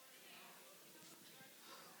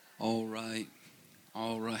All right.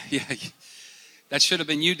 All right. Yeah. That should have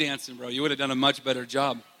been you dancing, bro. You would have done a much better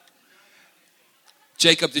job.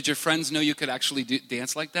 Jacob, did your friends know you could actually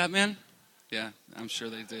dance like that, man? Yeah, I'm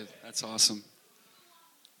sure they did. That's awesome.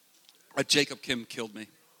 Jacob Kim killed me.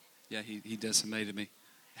 Yeah, he decimated me.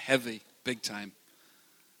 Heavy, big time.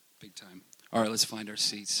 Big time. All right, let's find our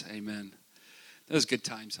seats. Amen. That was good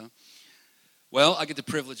times, huh? Well, I get the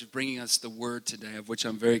privilege of bringing us the word today, of which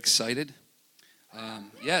I'm very excited.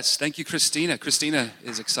 Yes, thank you, Christina. Christina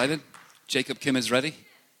is excited. Jacob Kim is ready.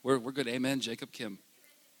 We're good. Amen, Jacob Kim.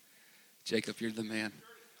 Jacob, you're the man.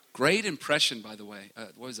 Great impression, by the way.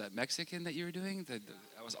 What was that, Mexican that you were doing? That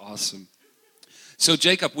was awesome. So,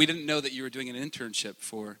 Jacob, we didn't know that you were doing an internship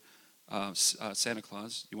for Santa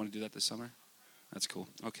Claus. You want to do that this summer? That's cool.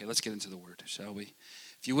 Okay, let's get into the word, shall we?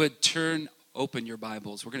 If you would, open your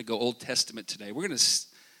Bibles. We're going to go Old Testament today. We're going to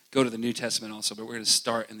go to the New Testament also, but we're going to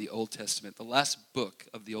start in the Old Testament. The last book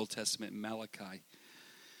of the Old Testament, Malachi.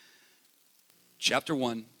 Chapter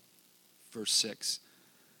 1, verse 6.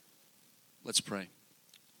 Let's pray.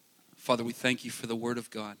 Father, we thank you for the word of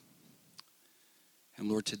God. And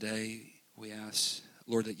Lord, today we ask,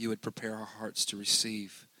 Lord, that you would prepare our hearts to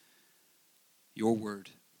receive your word.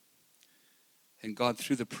 And God,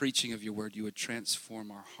 through the preaching of your word, you would transform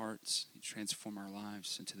our hearts, you transform our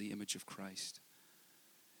lives into the image of Christ.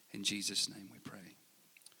 In Jesus' name we pray.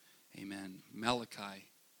 Amen. Malachi,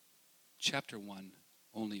 chapter 1,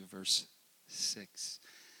 only verse 6.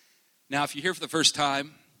 Now, if you're here for the first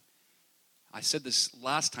time, I said this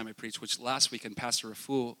last time I preached, which last weekend, Pastor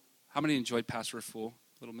Raful. How many enjoyed Pastor Raful?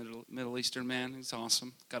 Little Middle Eastern man. He's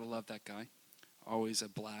awesome. Gotta love that guy. Always a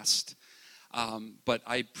blast. But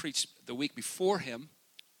I preached the week before him.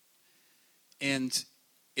 And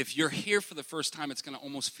if you're here for the first time, it's going to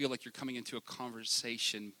almost feel like you're coming into a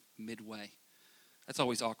conversation midway. That's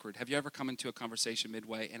always awkward. Have you ever come into a conversation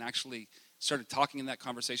midway and actually started talking in that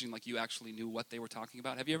conversation like you actually knew what they were talking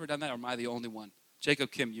about? Have you ever done that, or am I the only one?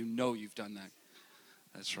 Jacob Kim, you know you've done that.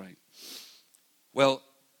 That's right. Well,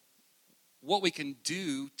 what we can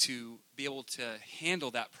do to be able to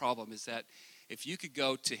handle that problem is that if you could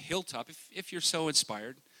go to Hilltop, if you're so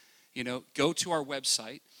inspired, go to our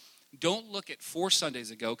website. Don't look at 4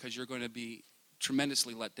 Sundays ago, because you're going to be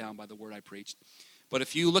tremendously let down by the word I preached. But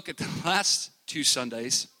if you look at the last 2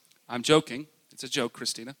 Sundays, I'm joking. It's a joke,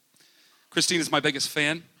 Christina. Christina's my biggest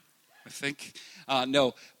fan, I think.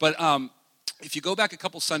 If you go back a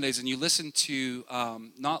couple Sundays and you listen to,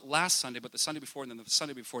 not last Sunday, but the Sunday before and then the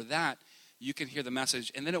Sunday before that, you can hear the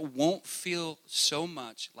message. And then it won't feel so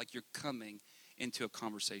much like you're coming into a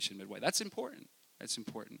conversation midway. That's important. That's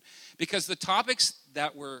important. Because the topics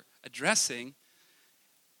that we're addressing,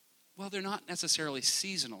 well, they're not necessarily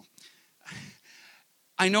seasonal.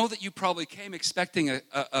 I know that you probably came expecting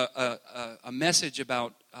a message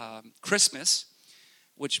about Christmas,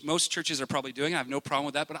 which most churches are probably doing. I have no problem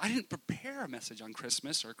with that, but I didn't prepare a message on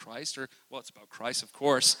Christmas or Christ, well, it's about Christ, of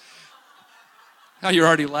course. Now you're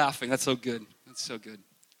already laughing. That's so good. That's so good.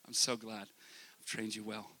 I'm so glad. I've trained you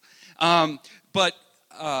well. But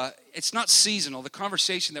it's not seasonal. The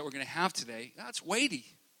conversation that we're going to have today, it's weighty.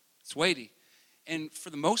 It's weighty. And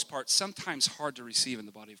for the most part, sometimes hard to receive in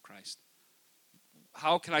the body of Christ.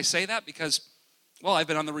 How can I say that? Because, well, I've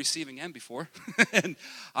been on the receiving end before. And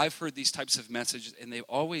I've heard these types of messages, and they've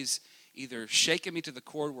always either shaken me to the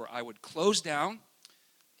core where I would close down,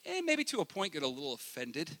 and maybe to a point get a little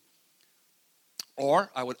offended,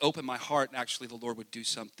 or I would open my heart and actually the Lord would do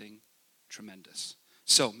something tremendous.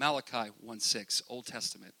 So, Malachi 1:6, Old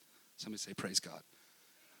Testament. Somebody say, praise God.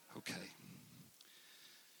 Okay.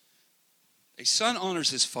 A son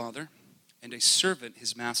honors his father, and a servant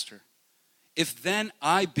his master. If then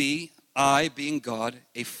I being God,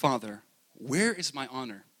 a father, where is my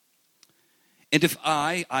honor? And if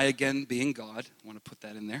I again being God, I want to put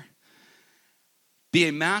that in there, be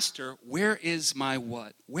a master, where is my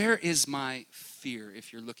what? Where is my fear,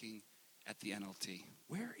 if you're looking at the NLT?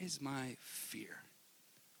 Where is my fear?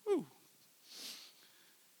 Woo.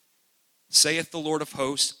 Saith the Lord of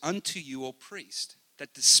hosts, unto you, O priest,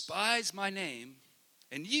 that despise my name,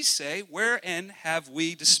 and ye say, wherein have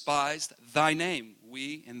we despised thy name?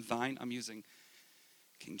 We and thine, I'm using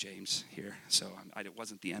King James here, so it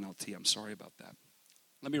wasn't the NLT. I'm sorry about that.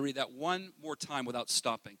 Let me read that one more time without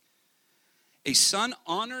stopping. A son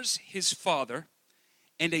honors his father,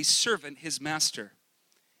 and a servant his master.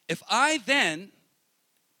 If I then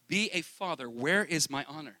be a father, where is my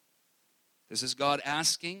honor? This is God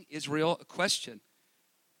asking Israel a question.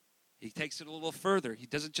 He takes it a little further. He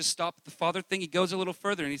doesn't just stop at the father thing. He goes a little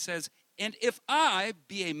further, and he says, and if I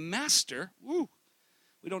be a master,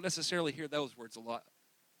 we don't necessarily hear those words a lot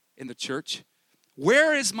in the church.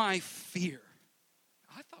 Where is my fear?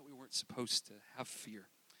 I thought we weren't supposed to have fear,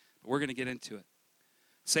 but we're going to get into it.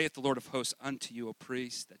 Saith the Lord of hosts unto you, O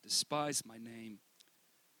priests, that despise my name.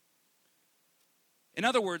 In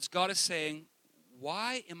other words, God is saying,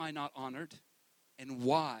 why am I not honored? And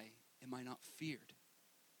why am I not feared?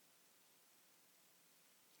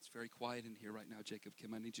 It's very quiet in here right now, Jacob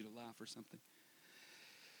Kim. I need you to laugh or something.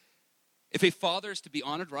 If a father is to be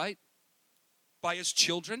honored, right, by his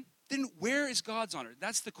children, then where is God's honor?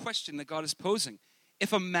 That's the question that God is posing.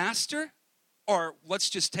 If a master, or let's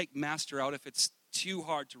just take master out if it's too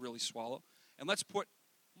hard to really swallow, and let's put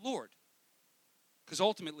Lord. Because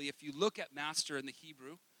ultimately, if you look at master in the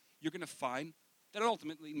Hebrew, you're going to find that it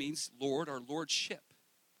ultimately means Lord or lordship.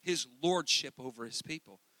 His lordship over his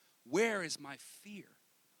people. Where is my fear?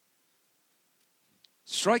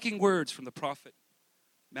 Striking words from the prophet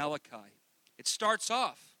Malachi. It starts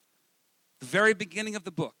off, the very beginning of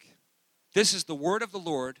the book. This is the word of the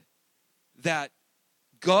Lord that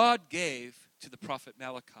God gave to the prophet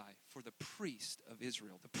Malachi for the priest of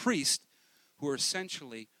Israel. The priest who are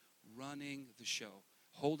essentially running the show,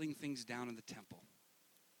 holding things down in the temple.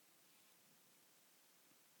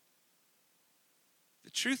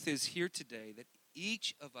 The truth is here today that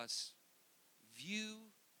each of us view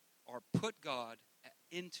or put God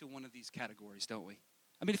into one of these categories, don't we?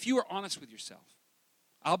 I mean, if you are honest with yourself,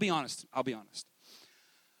 I'll be honest.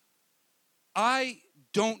 I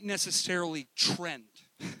don't necessarily trend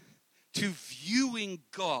to viewing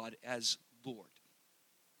God as Lord.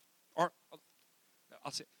 Or,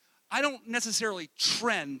 I'll say, I don't necessarily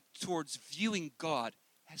trend towards viewing God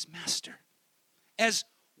as master, as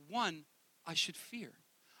one I should fear.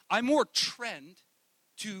 I more trend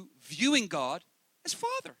to viewing God as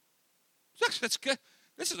Father. That's good.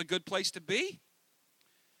 This is a good place to be.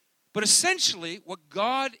 But essentially, what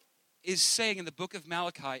God is saying in the book of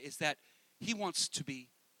Malachi is that he wants to be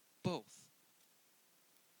both.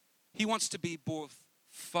 He wants to be both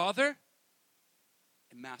Father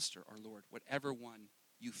and Master or Lord, whatever one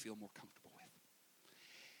you feel more comfortable with.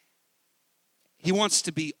 He wants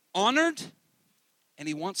to be honored and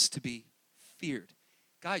he wants to be feared.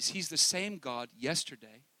 Guys, he's the same God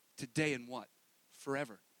yesterday, today, and what?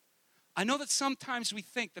 Forever. I know that sometimes we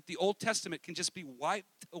think that the Old Testament can just be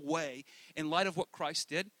wiped away in light of what Christ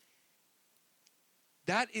did.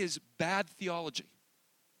 That is bad theology.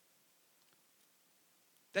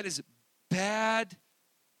 That is bad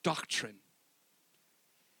doctrine.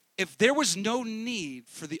 If there was no need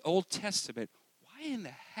for the Old Testament, why in the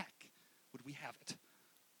heck would we have it?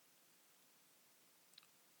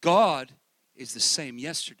 God is the same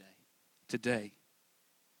yesterday, today,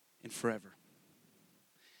 and forever.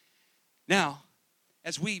 Now,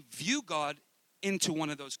 as we view God into one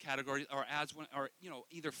of those categories, or as one, or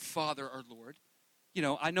either Father or Lord,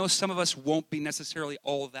 I know some of us won't be necessarily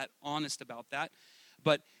all that honest about that,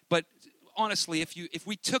 but honestly, if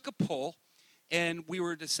we took a poll and we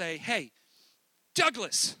were to say, hey,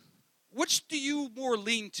 Douglas, which do you more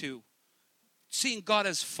lean to? Seeing God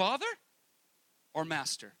as Father or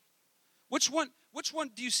Master? Which one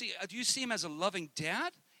do you see? Do you see him as a loving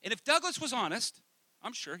dad? And if Douglas was honest,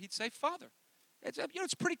 I'm sure he'd say Father.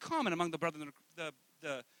 It's pretty common among the brethren,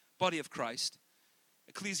 the body of Christ.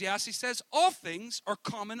 Ecclesiastes says, all things are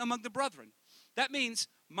common among the brethren. That means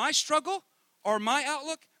my struggle or my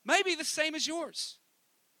outlook may be the same as yours.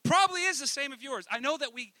 Probably is the same as yours. I know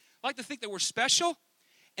that we like to think that we're special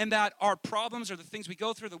and that our problems or the things we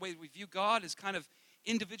go through, the way we view God is kind of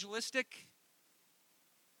individualistic.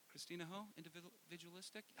 Christina Ho,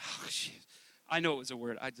 individualistic? Oh, I know it was a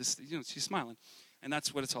word. I just, she's smiling. And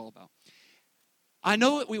that's what it's all about. I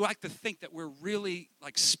know that we like to think that we're really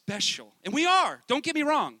like special. And we are. Don't get me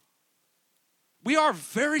wrong. We are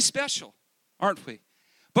very special, aren't we?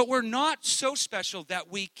 But we're not so special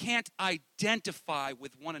that we can't identify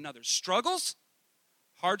with one another's struggles,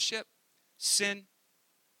 hardship, sin,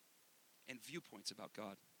 and viewpoints about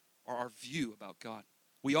God, or our view about God.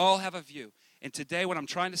 We all have a view. And today what I'm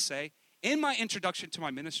trying to say, in my introduction to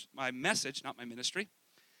my message, not my ministry,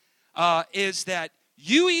 is that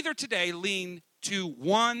you either today lean to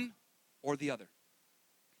one or the other.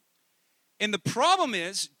 And the problem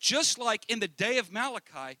is, just like in the day of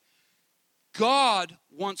Malachi, God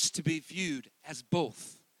wants to be viewed as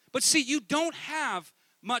both. But see, you don't have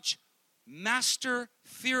much master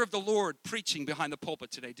fear of the Lord preaching behind the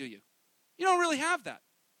pulpit today, do you? You don't really have that.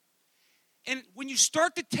 And when you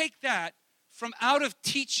start to take that from out of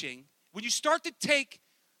teaching, when you start to take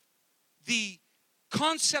the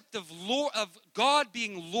concept of God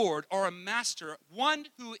being Lord or a master, one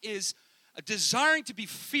who is desiring to be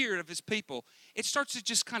feared of his people, it starts to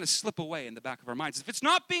just kind of slip away in the back of our minds. If it's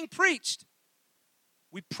not being preached,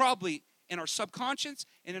 we probably, in our subconscious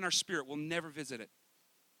and in our spirit, will never visit it.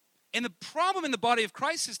 And the problem in the body of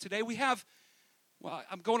Christ is today we have, well,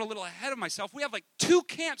 I'm going a little ahead of myself. We have like 2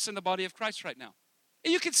 camps in the body of Christ right now.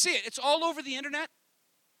 And you can see it. It's all over the internet.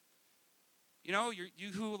 You know,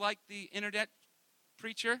 you who like the internet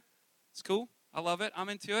preacher, it's cool. I love it. I'm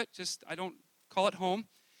into it. Just, I don't call it home.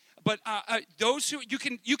 But those who,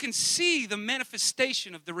 you can see the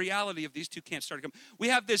manifestation of the reality of these 2 camps starting to come. We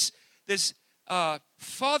have this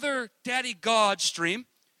Father, Daddy, God stream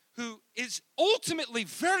who is ultimately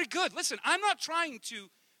very good. Listen, I'm not trying to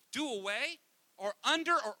do away or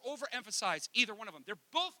under or overemphasize either one of them. They're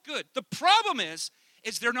both good. The problem is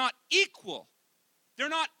they're not equal. They're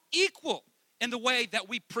not equal in the way that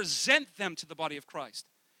we present them to the body of Christ.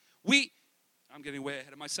 I'm getting way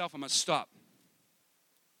ahead of myself. I'm going to stop.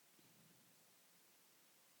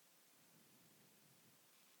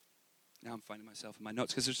 Now I'm finding myself in my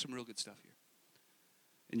notes because there's some real good stuff here.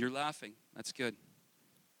 And you're laughing. That's good.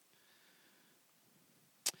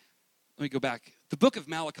 Let me go back. The book of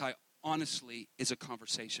Malachi, honestly, is a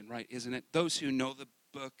conversation, right? Isn't it? Those who know the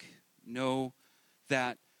book know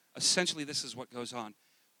that essentially this is what goes on.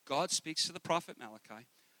 God speaks to the prophet Malachi.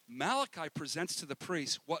 Malachi presents to the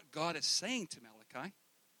priest what God is saying to Malachi.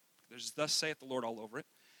 There's thus saith the Lord all over it.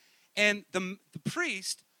 And the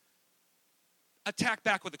priest attacked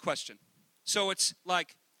back with a question. So it's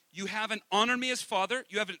like, you haven't honored me as father,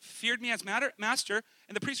 you haven't feared me as master,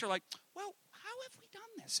 and the priests are like, well, how have we done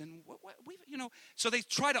this? And what so they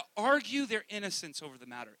try to argue their innocence over the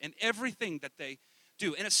matter and everything that they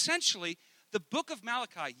do. And essentially, the book of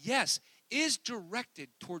Malachi, yes, is directed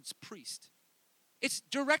towards priest. It's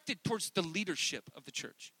directed towards the leadership of the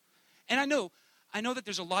church. And I know that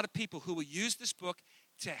there's a lot of people who will use this book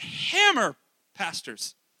to hammer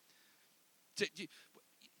pastors.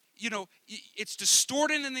 It's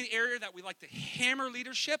distorted in the area that we like to hammer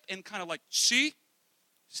leadership and kind of like, see,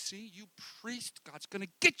 you priest, God's going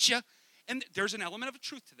to get you. And there's an element of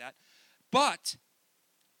truth to that. But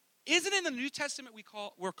isn't in the New Testament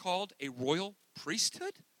we're called a royal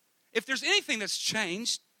priesthood? If there's anything that's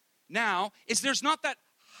changed now, is there's not that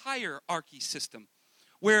hierarchy system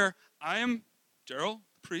where I am Daryl,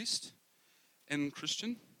 the priest, and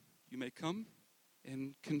Christian, you may come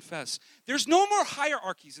and confess. There's no more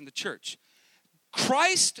hierarchies in the church.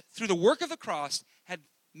 Christ, through the work of the cross, had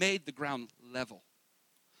made the ground level.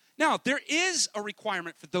 Now, there is a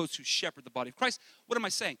requirement for those who shepherd the body of Christ. What am I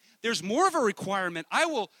saying? There's more of a requirement. I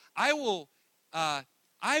will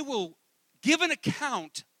give an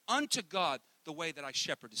account unto God the way that I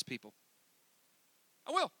shepherd his people.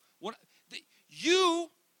 I will.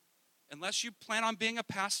 Unless you plan on being a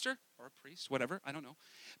pastor or a priest, whatever, I don't know.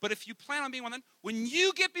 But if you plan on being one, then when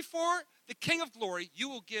you get before the King of Glory, you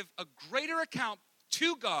will give a greater account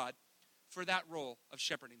to God for that role of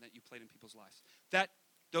shepherding that you played in people's lives. That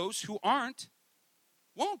those who aren't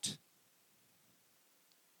won't.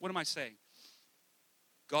 What am I saying?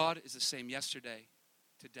 God is the same yesterday,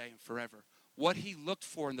 today, and forever. What he looked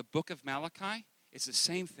for in the book of Malachi is the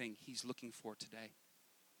same thing he's looking for today.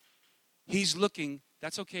 He's looking,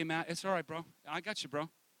 that's okay, Matt. It's all right, bro. I got you, bro.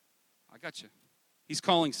 I got you. He's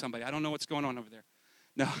calling somebody. I don't know what's going on over there.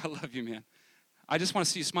 No, I love you, man. I just want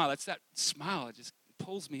to see you smile. That's that smile. It just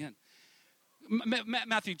pulls me in.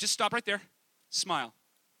 Matthew, just stop right there. Smile.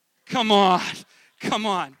 Come on. Come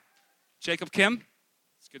on. Jacob Kim?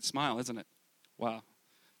 It's a good smile, isn't it? Wow.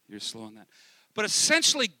 You're slow on that. But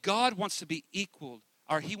essentially, God wants to be equaled,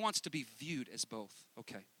 or he wants to be viewed as both.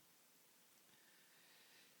 Okay.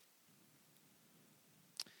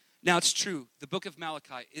 Now, it's true. The book of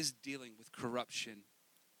Malachi is dealing with corruption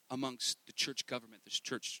amongst the church government, this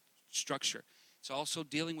church structure. It's also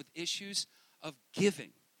dealing with issues of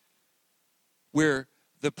giving, where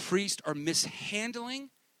the priests are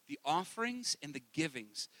mishandling the offerings and the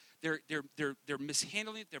givings. They're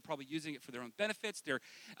mishandling it. They're probably using it for their own benefits. They're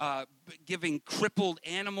giving crippled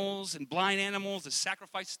animals and blind animals as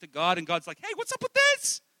sacrifices to God. And God's like, hey, what's up with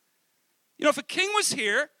this? You know, if a king was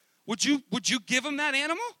here, would you give him that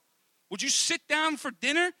animal? Would you sit down for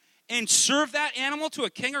dinner and serve that animal to a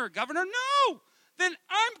king or a governor? No. Then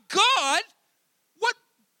I'm God. What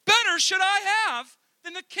better should I have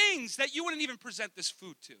than the kings that you wouldn't even present this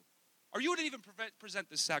food to? Or you wouldn't even present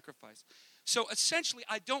this sacrifice. So essentially,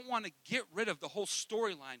 I don't want to get rid of the whole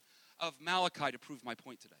storyline of Malachi to prove my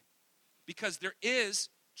point today. Because there is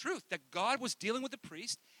truth that God was dealing with the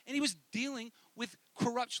priest and he was dealing with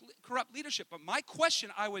corrupt leadership. But my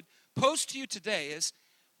question I would pose to you today is,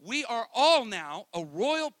 we are all now a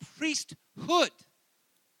royal priesthood.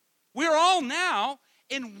 We are all now,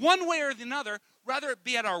 in one way or another, rather it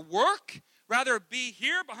be at our work, rather it be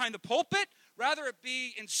here behind the pulpit, rather it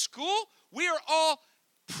be in school, we are all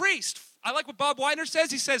priests. I like what Bob Widener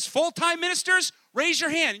says. He says, full-time ministers, raise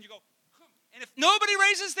your hand. And you go, and if nobody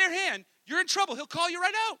raises their hand, you're in trouble. He'll call you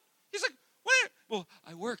right out. He's like, what? Well,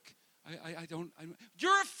 I work. I don't.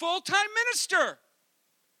 You're a full-time minister.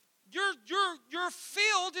 Your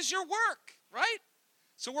field is your work, right?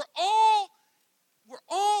 So we're all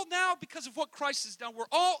now, because of what Christ has done, we're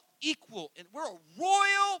all equal, and we're a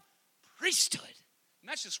royal priesthood. And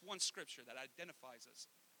that's just one scripture that identifies us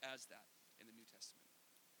as that in the New Testament.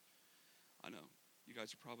 I know, you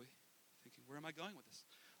guys are probably thinking, where am I going with this?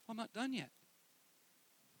 Well, I'm not done yet.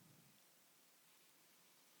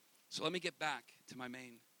 So let me get back to my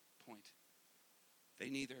main point. They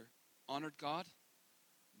neither honored God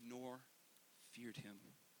nor feared him.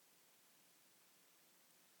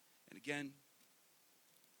 And again,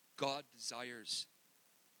 God desires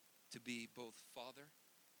to be both Father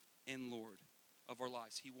and Lord of our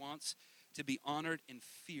lives. He wants to be honored and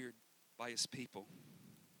feared by his people.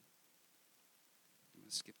 I'm going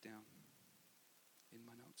to skip down in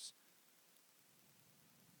my notes.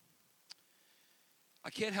 I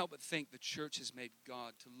can't help but think the church has made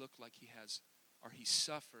God to look like he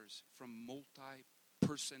suffers from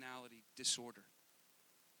multi-personality disorder.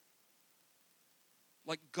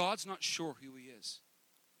 Like God's not sure who he is.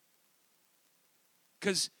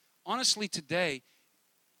 Because honestly today,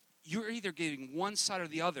 you're either getting one side or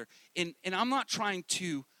the other. And I'm not trying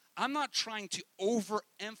to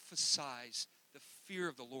overemphasize the fear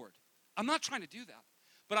of the Lord. I'm not trying to do that.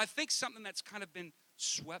 But I think something that's kind of been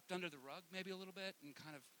swept under the rug maybe a little bit and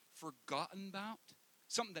kind of forgotten about,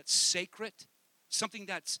 something that's sacred, something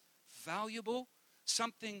that's valuable,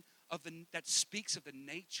 something that speaks of the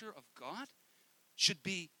nature of God, should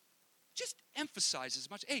be just emphasized as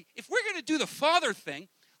much. Hey, if we're going to do the Father thing,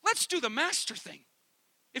 let's do the Master thing.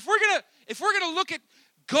 If we're going to look at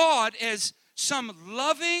God as some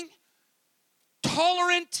loving,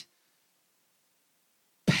 tolerant,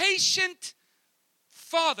 patient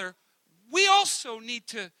Father, we also need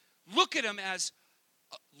to look at him as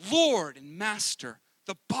Lord and Master,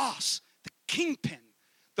 the boss, the kingpin,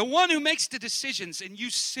 the one who makes the decisions and you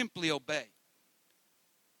simply obey.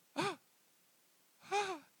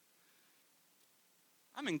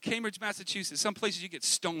 I'm in Cambridge, Massachusetts. Some places you get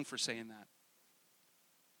stoned for saying that.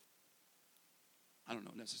 I don't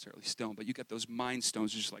know necessarily stone, but you get those mind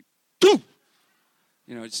stones. You're just like, boom!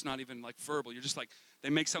 You know, it's not even like verbal. You're just like, they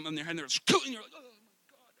make something in their head and they're just, and you're like, oh my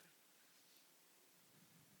God.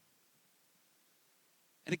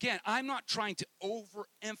 And again, I'm not trying to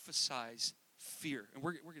overemphasize fear. And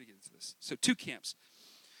we're going to get into this. So 2 camps.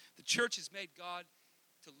 The church has made God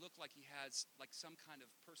to look like he has like some kind of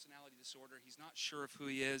personality disorder. He's not sure of who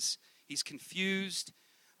he is. He's confused.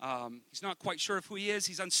 He's not quite sure of who he is.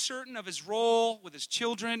 He's uncertain of his role with his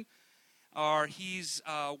children. Or he's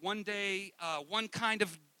one day one kind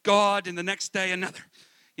of God and the next day another.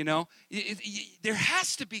 You know, there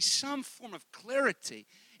has to be some form of clarity.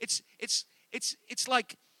 It's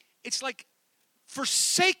like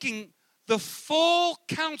forsaking the full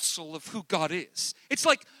counsel of who God is. It's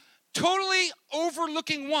like totally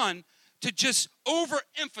overlooking one to just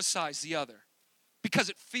overemphasize the other because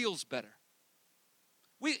it feels better.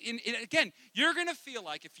 Again, you're going to feel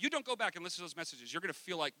like, if you don't go back and listen to those messages, you're going to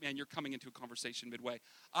feel like, man, you're coming into a conversation midway.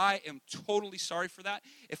 I am totally sorry for that.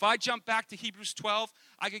 If I jump back to Hebrews 12,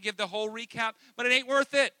 I could give the whole recap, but it ain't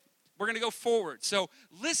worth it. We're going to go forward. So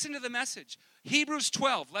listen to the message. Hebrews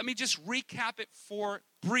 12. Let me just recap it for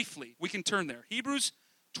briefly. We can turn there. Hebrews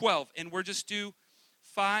 12, and we're just do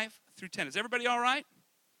 5 through 10. Is everybody all right?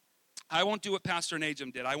 I won't do what Pastor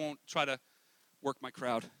Najum did. I won't try to work my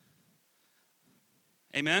crowd.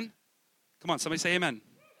 Amen? Come on, somebody say amen.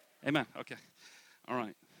 Amen. Okay. All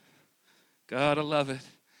right. Gotta love it.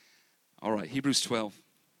 All right, Hebrews 12.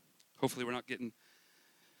 Hopefully we're not getting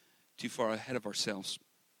too far ahead of ourselves.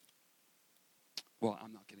 Well,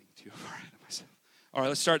 I'm not getting too far ahead of myself. All right,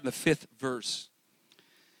 let's start in the 5th verse.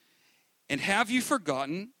 And have you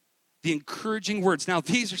forgotten the encouraging words? Now,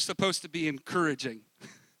 these are supposed to be encouraging.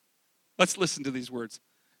 Let's listen to these words.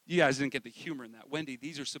 You guys didn't get the humor in that. Wendy,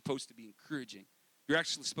 these are supposed to be encouraging. You're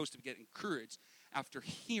actually supposed to get encouraged after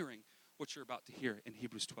hearing what you're about to hear in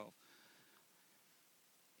Hebrews 12.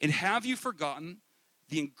 And have you forgotten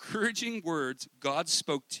the encouraging words God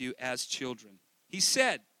spoke to you as children? He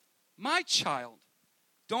said, my child,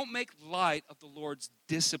 don't make light of the Lord's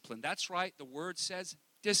discipline. That's right, the word says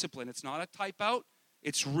discipline. It's not a type out.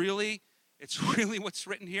 It's really what's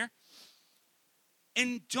written here.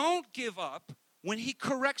 And don't give up when he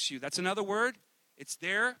corrects you. That's another word. It's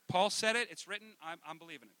there. Paul said it. It's written. I'm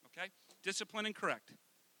believing it, okay? Discipline and correct.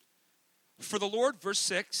 For the Lord, verse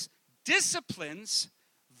 6, disciplines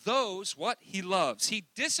those what he loves. He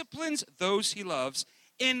disciplines those he loves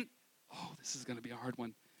in, oh, this is going to be a hard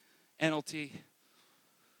one, NLT.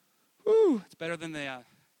 Woo, it's better than the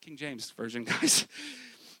King James version, guys.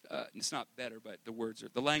 It's not better, but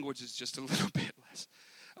the language is just a little bit less.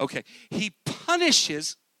 Okay, he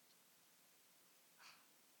punishes.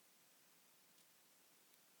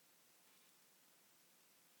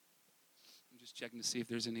 I'm just checking to see if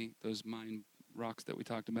there's any those mind rocks that we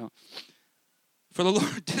talked about. For the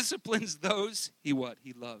Lord disciplines those he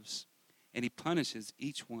loves, and he punishes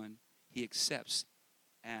each one he accepts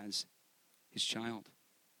as his child.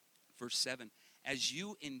 Verse 7, as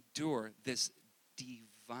you endure this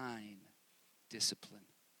divine discipline.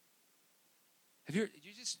 Have you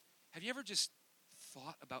ever just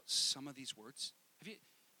thought about some of these words?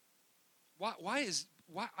 Why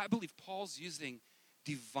I believe Paul's using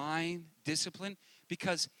divine discipline,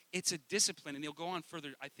 because it's a discipline, and he'll go on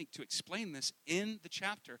further, I think, to explain this in the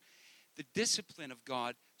chapter. The discipline of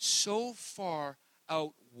God so far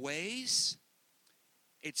outweighs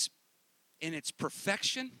its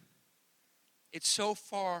perfection. It so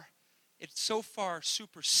far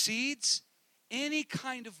supersedes any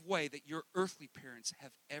kind of way that your earthly parents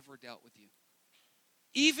have ever dealt with you.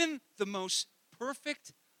 Even the most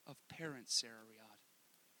perfect of parents, Sarah Riyadh,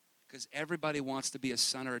 because everybody wants to be a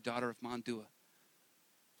son or a daughter of Mandua.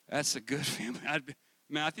 That's a good family.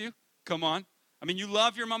 Matthew, come on. I mean, you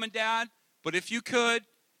love your mom and dad, but if you could,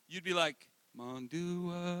 you'd be like,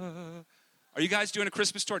 Mandua. Are you guys doing a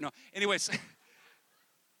Christmas tour? No. Anyways,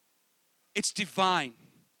 it's divine.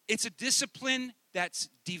 It's a discipline that's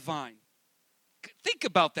divine. Think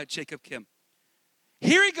about that, Jacob Kim.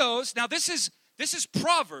 Here he goes. Now, this is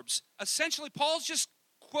Proverbs. Essentially, Paul's just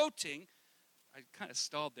quoting. I kind of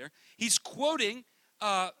stalled there. He's quoting,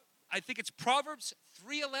 I think it's Proverbs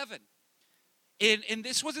 3:11. And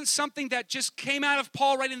this wasn't something that just came out of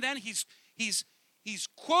Paul right and then. He's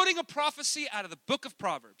quoting a prophecy out of the book of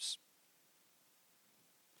Proverbs.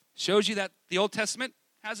 Shows you that the Old Testament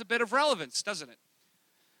has a bit of relevance, doesn't it?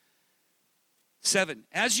 7,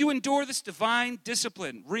 as you endure this divine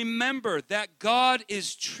discipline, remember that God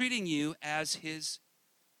is treating you as his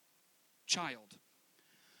child.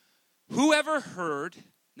 Whoever heard,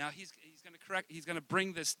 now he's going to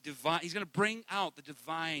bring this divine, he's going to bring out the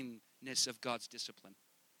divineness of God's discipline.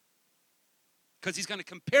 Because he's going to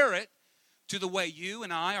compare it to the way you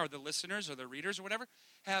and I, or the listeners or the readers or whatever,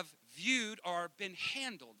 have viewed or been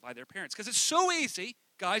handled by their parents. Because it's so easy,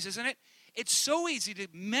 guys, isn't it? It's so easy to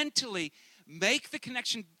mentally make the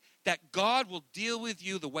connection that God will deal with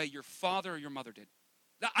you the way your father or your mother did.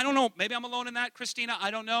 I don't know. Maybe I'm alone in that, Christina.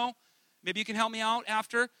 I don't know. Maybe you can help me out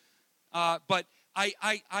after. But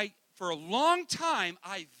I for a long time,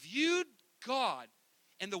 I viewed God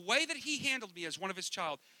and the way that he handled me as one of his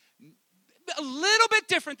child a little bit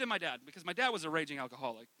different than my dad, because my dad was a raging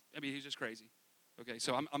alcoholic. I mean, he's just crazy. Okay,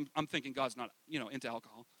 so I'm thinking God's not, into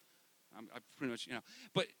alcohol. I'm pretty much,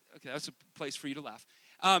 But, okay, that's a place for you to laugh.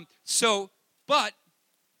 But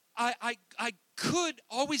I could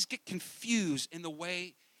always get confused in the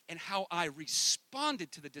way and how I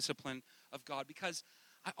responded to the discipline of God, because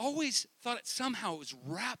I always thought it somehow was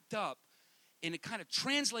wrapped up and it kind of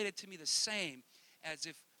translated to me the same as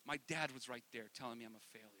if my dad was right there telling me I'm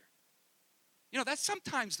a failure. That's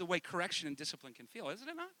sometimes the way correction and discipline can feel, isn't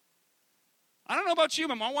it not? I don't know about you,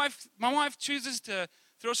 but my wife chooses to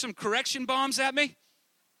throw some correction bombs at me.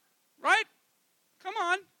 Right? Come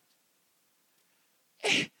on.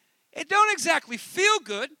 It don't exactly feel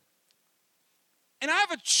good. And I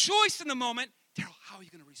have a choice in the moment. Daryl, how are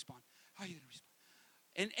you going to respond? How are you going to respond?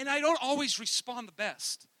 And I don't always respond the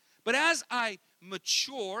best. But as I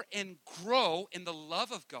mature and grow in the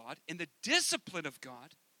love of God, in the discipline of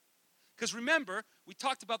God, because remember, we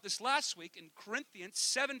talked about this last week in Corinthians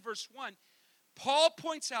 7, verse 1. Paul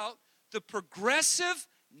points out the progressive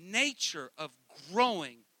nature of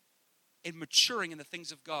growing and maturing in the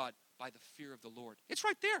things of God by the fear of the Lord. It's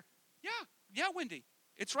right there. Yeah, Wendy.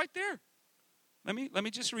 It's right there. Let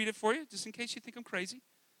me just read it for you, just in case you think I'm crazy.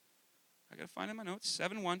 I got to find it in my notes.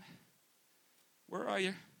 7:1. Where are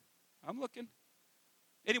you? I'm looking.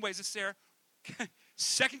 Anyways, it's there.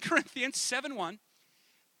 2 Corinthians 7:1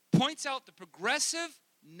 points out the progressive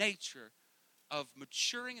nature of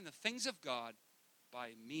maturing in the things of God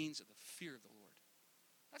by means of the fear of the Lord.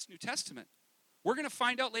 That's New Testament. We're going to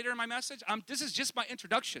find out later in my message. This is just my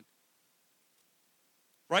introduction.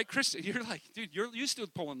 Right, Chris? You're like, dude, you're used to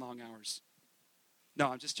pulling long hours. No,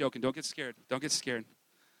 I'm just joking. Don't get scared. Don't get scared.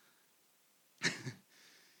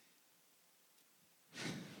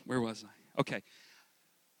 Where was I? Okay.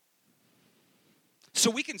 So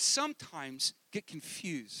we can sometimes get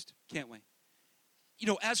confused, can't we?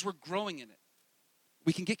 As we're growing in it,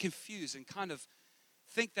 we can get confused and kind of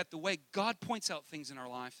think that the way God points out things in our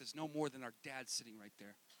life is no more than our dad sitting right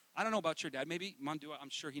there. I don't know about your dad. Maybe Mandua, I'm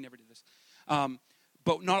sure he never did this.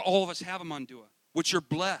 But not all of us have a Mandua, which you're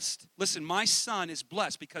blessed. Listen, my son is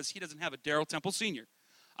blessed because he doesn't have a Daryl Temple Sr.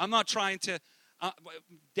 I'm not trying to,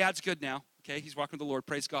 Dad's good now, okay? He's walking with the Lord,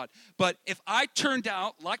 praise God. But if I turned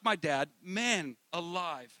out like my dad, man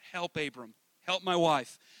alive, help Abram, help my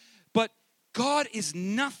wife. But God is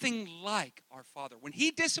nothing like our Father. When he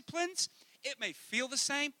disciplines, it may feel the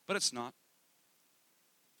same, but it's not.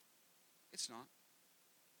 It's not.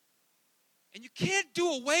 And you can't do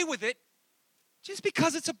away with it just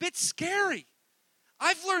because it's a bit scary.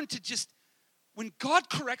 I've learned to just, when God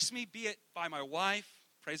corrects me, be it by my wife,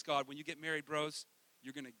 praise God, when you get married, bros,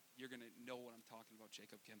 you're gonna know what I'm talking about,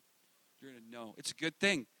 Jacob Kim. You're going to know. It's a good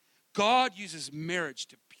thing. God uses marriage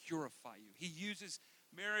to purify you. He uses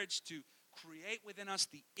marriage to create within us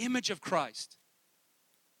the image of Christ.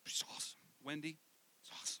 It's awesome. Wendy,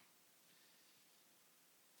 it's awesome.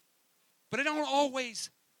 But it don't always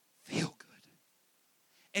feel good.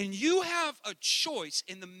 And you have a choice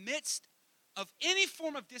in the midst of any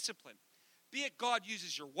form of discipline. Be it God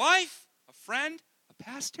uses your wife, a friend, a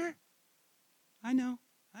pastor. I know.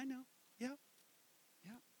 Yeah.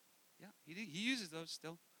 He uses those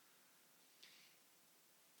still.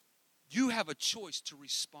 You have a choice to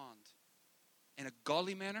respond in a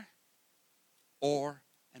godly manner or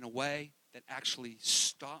in a way that actually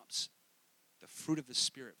stops the fruit of the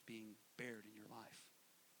Spirit being bared in your life.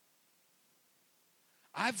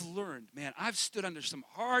 I've learned, man, I've stood under some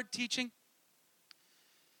hard teaching.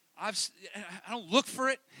 I don't look for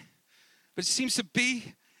it, but it seems to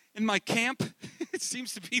be in my camp. It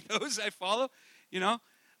seems to be those I follow,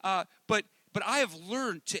 But I have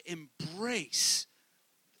learned to embrace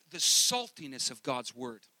the saltiness of God's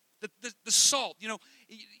word. The salt,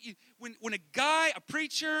 when a guy, a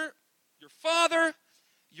preacher, your father,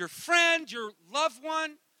 your friend, your loved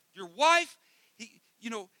one, your wife,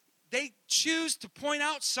 they choose to point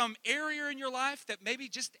out some area in your life that maybe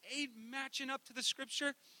just ain't matching up to the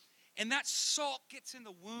scripture, and that salt gets in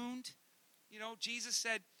the wound. Jesus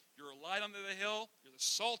said, you're a light under the hill, you're the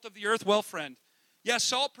salt of the earth. Well, friend, yes,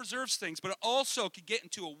 salt preserves things, but it also could get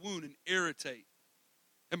into a wound and irritate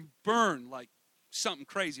and burn like something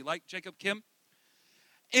crazy, like Jacob Kim.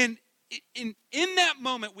 And in that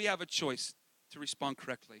moment, we have a choice to respond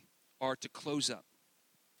correctly or to close up.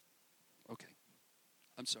 Okay,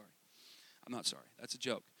 I'm sorry. I'm not sorry. That's a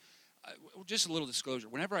joke. Just a little disclosure.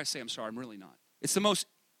 Whenever I say I'm sorry, I'm really not. It's the most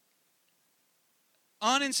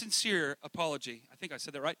insincere apology, I think I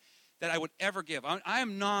said that right, that I would ever give. I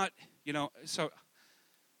am not,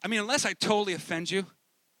 unless I totally offend you,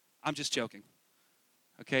 I'm just joking.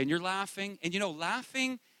 Okay, and you're laughing, and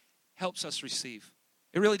laughing helps us receive.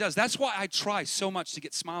 It really does. That's why I try so much to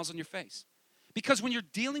get smiles on your face. Because when you're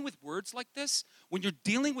dealing with words like this, when you're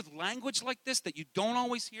dealing with language like this that you don't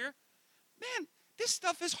always hear, man, this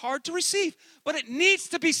stuff is hard to receive. But it needs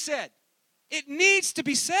to be said. It needs to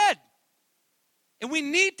be said. And we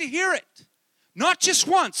need to hear it. Not just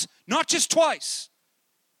once, not just twice.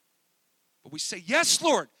 But we say, yes,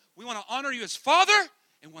 Lord, we want to honor you as Father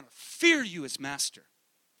and want to fear you as Master.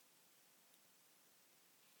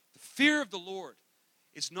 The fear of the Lord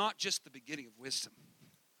is not just the beginning of wisdom,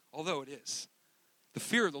 although it is. The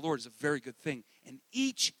fear of the Lord is a very good thing. And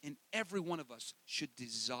each and every one of us should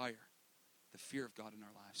desire the fear of God in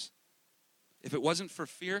our lives. If it wasn't for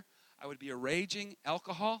fear, I would be a raging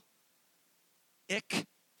alcoholic.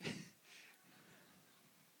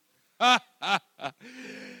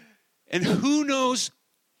 And who knows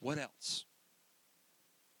what else?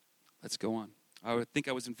 Let's go on. I think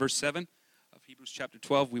I was in verse 7 of Hebrews chapter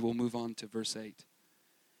 12. We will move on to verse 8.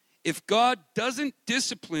 If God doesn't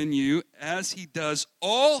discipline you as he does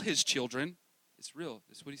all his children, it's real,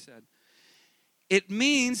 that's what he said, it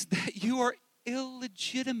means that you are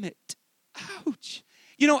illegitimate. Ouch.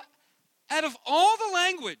 Out of all the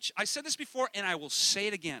language, I said this before and I will say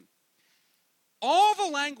it again. All the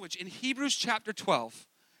language in Hebrews chapter 12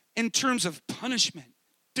 in terms of punishment,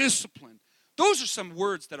 discipline, those are some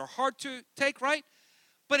words that are hard to take, right?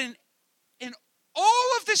 But in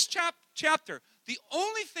all of this chapter, the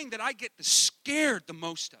only thing that I get scared the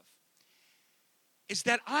most of is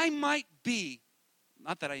that I might be,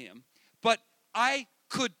 not that I am, but I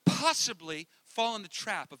could possibly fall in the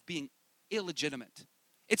trap of being illegitimate.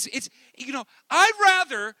 I'd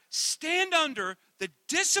rather stand under the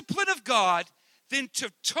discipline of God than to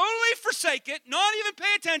totally forsake it, not even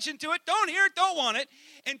pay attention to it, don't hear it, don't want it,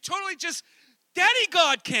 and totally just daddy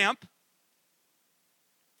God camp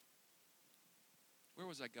Where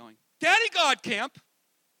was I going? Daddy God camp.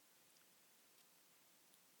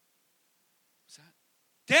 What's that?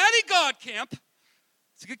 Daddy God camp.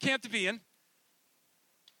 It's a good camp to be in.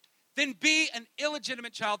 Then be an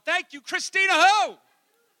illegitimate child. Thank you, Christina Ho.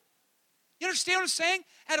 You understand what I'm saying?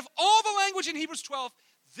 Out of all the language in Hebrews 12,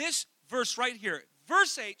 this verse right here,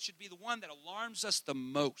 verse 8, should be the one that alarms us the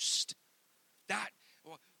most.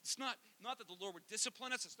 It's not that the Lord would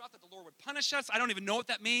discipline us. It's not that the Lord would punish us. I don't even know what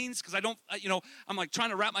that means because I'm like trying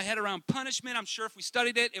to wrap my head around punishment. I'm sure if we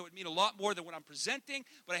studied it, it would mean a lot more than what I'm presenting,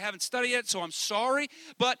 but I haven't studied it, so I'm sorry.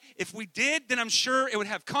 But if we did, then I'm sure it would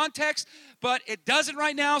have context, but it doesn't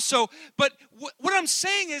right now. But what I'm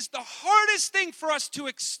saying is the hardest thing for us to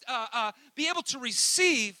be able to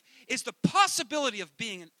receive is the possibility of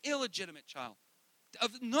being an illegitimate child,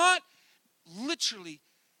 of not literally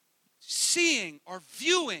seeing or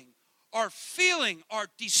viewing or feeling or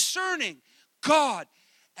discerning God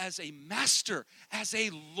as a master, as a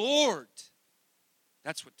Lord.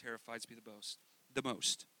 That's what terrifies me the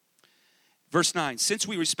most. Verse 9, since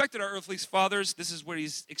we respected our earthly fathers, this is where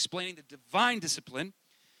he's explaining the divine discipline.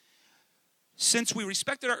 Since we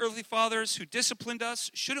respected our earthly fathers who disciplined us,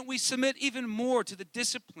 shouldn't we submit even more to the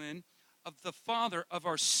discipline of the Father of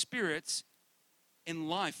our spirits in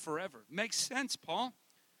life forever? Makes sense, Paul.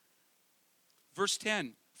 Verse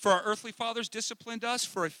 10, for our earthly fathers disciplined us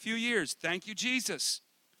for a few years. Thank you, Jesus.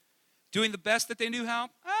 Doing the best that they knew how?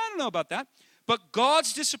 I don't know about that. But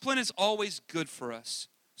God's discipline is always good for us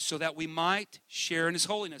so that we might share in his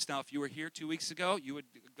holiness. Now, if you were here 2 weeks ago, you would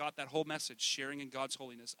got that whole message, sharing in God's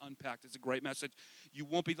holiness, unpacked. It's a great message. You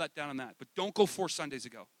won't be let down on that. But don't go 4 Sundays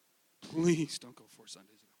ago. Please don't go 4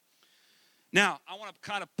 Sundays ago. Now, I want to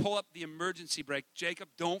kind of pull up the emergency brake. Jacob,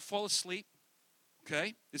 don't fall asleep.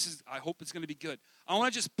 Okay? I hope it's going to be good. I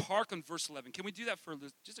want to just park on verse 11. Can we do that for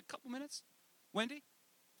just a couple minutes? Wendy?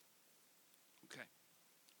 Okay.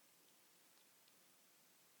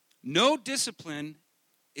 No discipline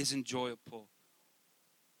is enjoyable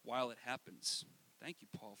while it happens. Thank you,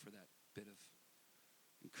 Paul, for that bit of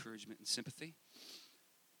encouragement and sympathy.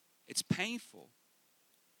 It's painful,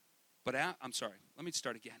 but I'm sorry. Let me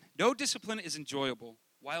start again. No discipline is enjoyable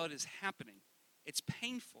while it is happening. It's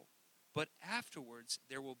painful. But afterwards,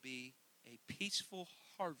 there will be a peaceful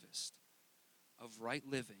harvest of right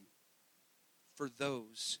living for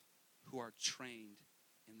those who are trained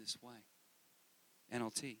in this way.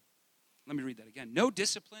 NLT. Let me read that again. No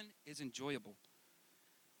discipline is enjoyable.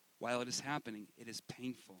 While it is happening, it is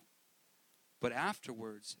painful. But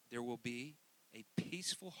afterwards, there will be a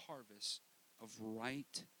peaceful harvest of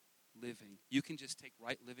right living. You can just take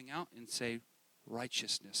right living out and say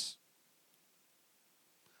righteousness.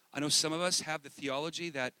 I know some of us have the theology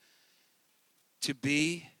that to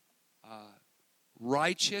be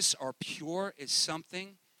righteous or pure is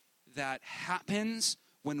something that happens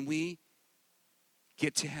when we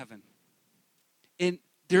get to heaven. And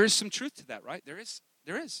there is some truth to that, right? There is.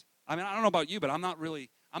 I mean, I don't know about you, but I'm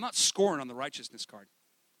not scoring on the righteousness card.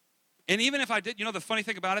 And even if I did, the funny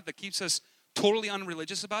thing about it that keeps us totally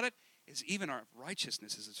unreligious about it is even our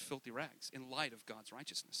righteousness is as filthy rags in light of God's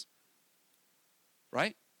righteousness.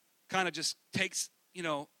 Right? Kind of just takes,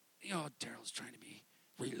 Daryl's trying to be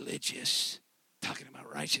religious, talking about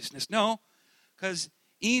righteousness. No, because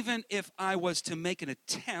even if I was to make an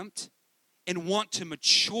attempt and want to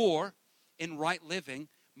mature in right living,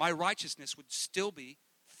 my righteousness would still be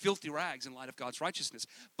filthy rags in light of God's righteousness.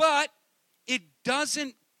 But it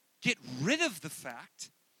doesn't get rid of the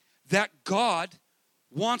fact that God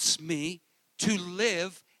wants me to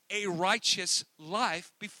live a righteous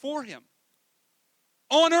life before him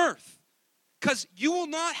on earth. Because you will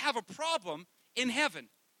not have a problem in heaven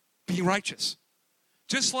being righteous.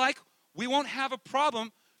 Just like we won't have a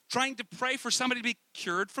problem trying to pray for somebody to be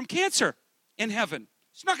cured from cancer in heaven.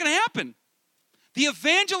 It's not going to happen. The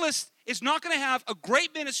evangelist is not going to have a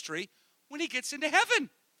great ministry when he gets into heaven.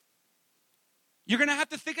 You're going to have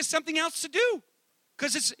to think of something else to do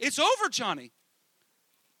because it's over, Johnny.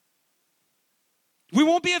 We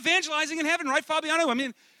won't be evangelizing in heaven, right, Fabiano? I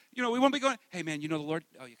mean, we won't be going, hey, man, you know the Lord?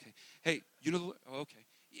 Oh, okay. Hey, you know the Lord? Oh, okay.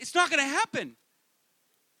 It's not going to happen.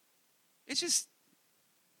 It's just,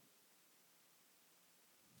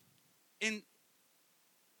 and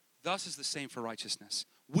thus is the same for righteousness.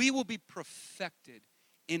 We will be perfected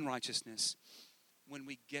in righteousness when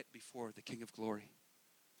we get before the King of Glory.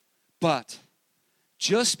 But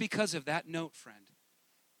just because of that note, friend,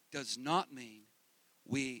 does not mean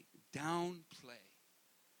we downplay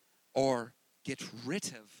or get rid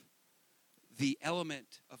of the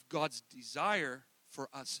element of God's desire for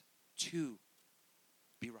us to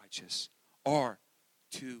be righteous or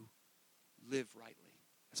to live rightly,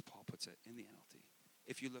 as Paul puts it in the NLT.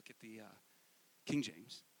 if you look at the King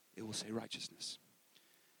James, it will say righteousness.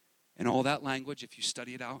 And all that language, if you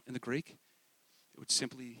study it out in the Greek, it would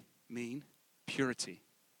simply mean purity.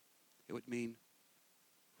 It would mean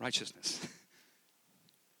righteousness.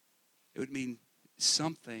 It would mean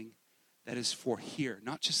something that is for here,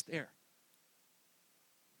 not just there.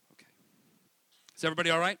 Okay. Is everybody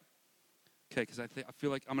all right? Okay, because I feel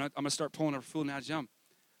like I'm gonna start pulling a fool now, jump.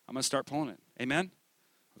 I'm gonna start pulling it. Amen?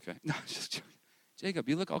 Okay. No, just joking. Jacob,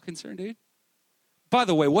 you look all concerned, dude. By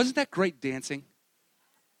the way, wasn't that great dancing?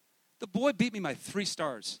 The boy beat me by 3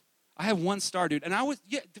 stars. I have 1 star, dude. And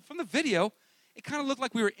from the video, it kind of looked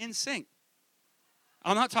like we were in sync.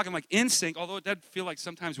 I'm not talking like in sync, although it did feel like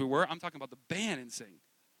sometimes we were. I'm talking about the band in sync.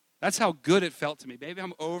 That's how good it felt to me. Maybe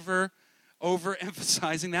I'm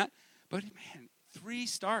overemphasizing that. But man, 3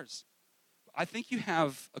 stars. I think you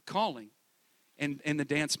have a calling in the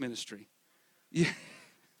dance ministry. Yeah.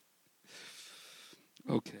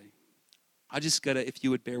 Okay. I just got to, if you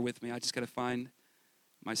would bear with me, I just got to find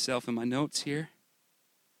myself in my notes here.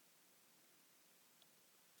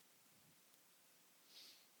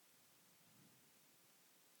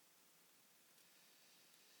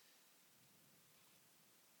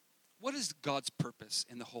 What is God's purpose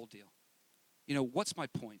in the whole deal? You know, what's my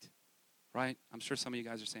point, right? I'm sure some of you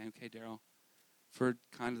guys are saying, okay, Daryl, for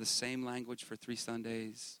kind of the same language for 3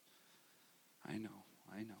 Sundays. I know.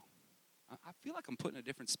 I feel like I'm putting a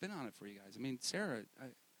different spin on it for you guys. I mean, Sarah,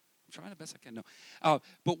 I'm trying the best I can. No.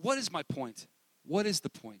 But what is my point? What is the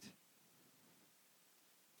point?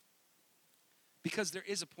 Because there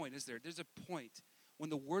is a point, is there? There's a point when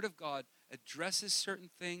the Word of God addresses certain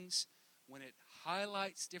things, when it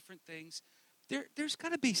highlights different things. There's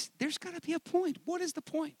got to be a point. What is the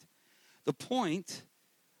point? The point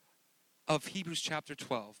of Hebrews chapter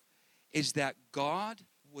 12 is that God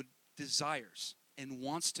desires and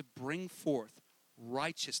wants to bring forth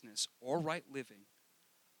righteousness or right living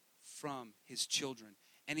from his children.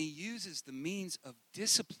 And he uses the means of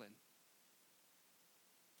discipline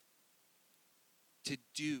to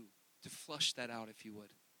flush that out, if you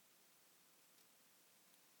would.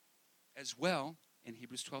 As well, and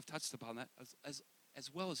Hebrews 12 touched upon that, as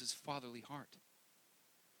well as his fatherly heart.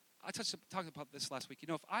 I talked about this last week. You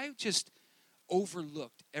know, if I just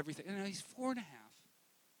overlooked everything, and he's 4.5.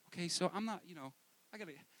 Okay, so I'm not,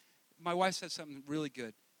 my wife said something really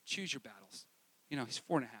good. Choose your battles. You know, he's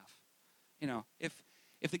 4.5. You know, if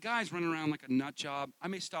the guy's running around like a nut job, I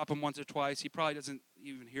may stop him once or twice. He probably doesn't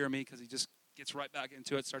even hear me because he just gets right back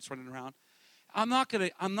into it, starts running around. I'm not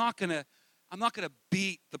gonna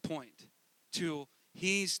beat the point till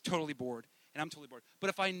he's totally bored and I'm totally bored. But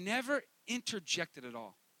if I never interjected at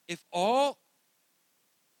all, if all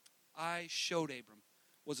I showed Abram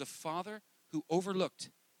was a father who overlooked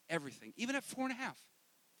everything, even at 4.5,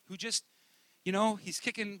 who just, he's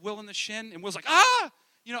kicking Will in the shin and Will's like, I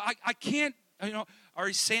can't, or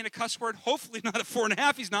he's saying a cuss word. Hopefully not at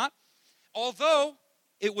 4.5, he's not. Although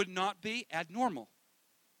it would not be abnormal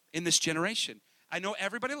in this generation. I know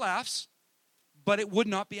everybody laughs, but it would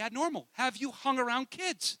not be abnormal. Have you hung around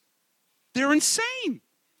kids? They're insane.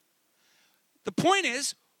 The point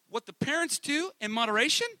is, what the parents do in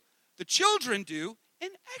moderation, the children do in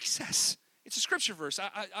excess. It's a scripture verse.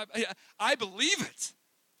 I believe it.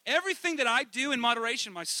 Everything that I do in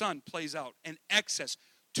moderation, my son plays out in excess,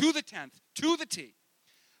 to the 10th, to the T.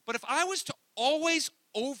 But if I was to always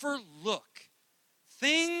overlook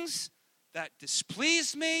things that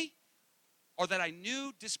displease me, or that I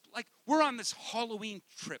knew, like we're on this Halloween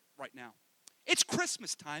trip right now. It's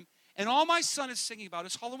Christmas time, and all my son is singing about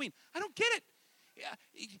is Halloween. I don't get it.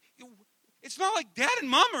 It's not like Dad and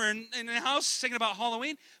Mom are in the house singing about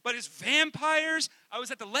Halloween, but it's vampires. I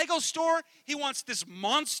was at the Lego store. He wants this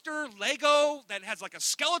monster Lego that has like a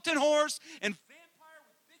skeleton horse and vampire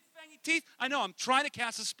with big fangy teeth. I know, I'm trying to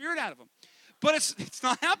cast a spirit out of him, but it's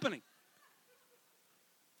not happening.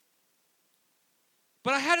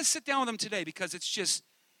 But I had to sit down with him today because it's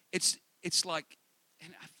like,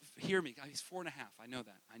 and hear me, he's 4.5. I know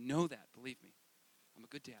that, believe me. I'm a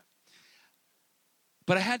good dad.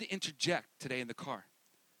 But I had to interject today in the car.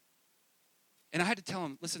 And I had to tell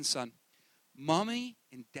him, listen, son, Mommy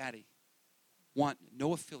and Daddy want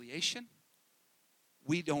no affiliation.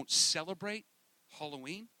 We don't celebrate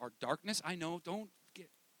Halloween or darkness. I know, don't get,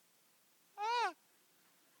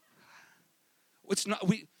 It's not,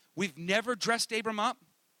 we've never dressed Abram up.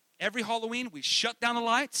 Every Halloween, we shut down the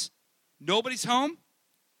lights. Nobody's home,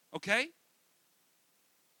 okay?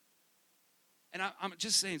 And I'm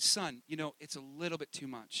just saying, son, it's a little bit too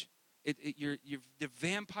much. You're the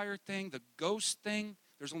vampire thing, the ghost thing,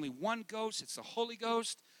 there's only one ghost. It's the Holy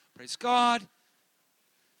Ghost. Praise God.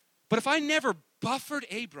 But if I never buffered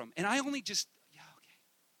Abram, and I only just, yeah,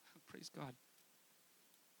 okay, praise God.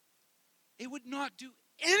 It would not do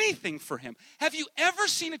anything for him. Have you ever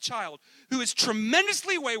seen a child who is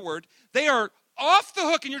tremendously wayward? They are off the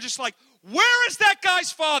hook, and you're just like, where is that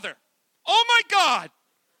guy's father? Oh my God.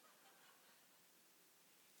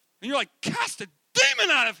 And you're like, cast a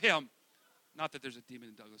demon out of him. Not that there's a demon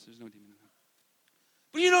in Douglas. There's no demon in him.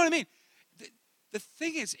 But you know what I mean? The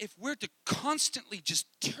thing is, if we're to constantly just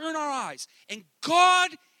turn our eyes, and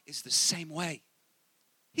God is the same way.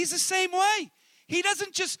 He's the same way. He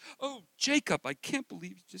doesn't just, oh, Jacob, I can't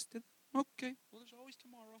believe you just did that. Okay, well, there's always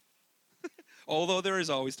tomorrow. Although there is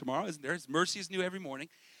always tomorrow, isn't there? His mercy is new every morning.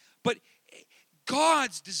 But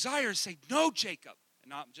God's desire is say, no, Jacob.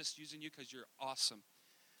 And I'm just using you because you're awesome.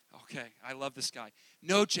 Okay, I love this guy.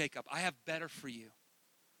 No, Jacob, I have better for you.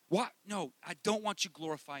 What? No, I don't want you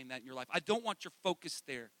glorifying that in your life. I don't want your focus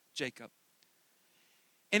there, Jacob.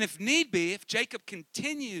 And if need be, if Jacob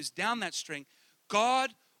continues down that string,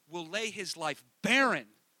 God will lay his life barren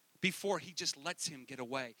before he just lets him get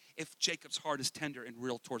away if Jacob's heart is tender and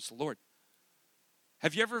real towards the Lord.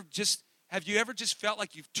 Have you ever just felt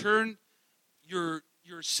like you've turned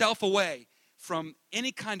yourself away from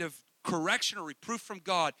any kind of correction or reproof from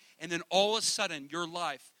God, and then all of a sudden your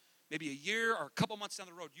life, maybe a year or a couple months down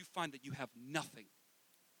the road, you find that you have nothing?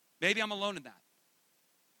 Maybe I'm alone in that.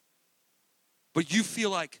 But you feel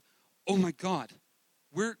like, oh my God,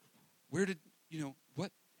 where did,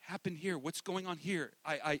 what happened here? What's going on here?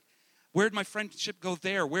 Where'd my friendship go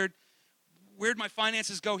there? Where'd my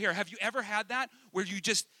finances go here? Have you ever had that where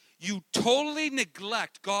you totally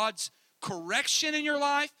neglect God's correction in your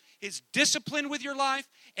life, his discipline with your life,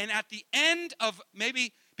 and at the end of,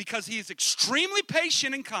 maybe because he is extremely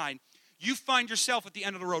patient and kind, you find yourself at the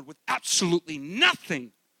end of the road with absolutely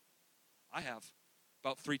nothing? I have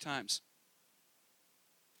about 3 times.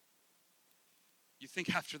 You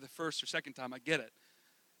think after the first or second time I get it,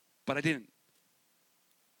 but I didn't.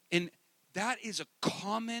 And that is a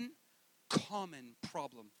common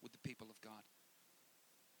problem with the people of God.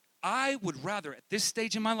 I would rather, at this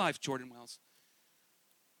stage in my life, Jordan Wells,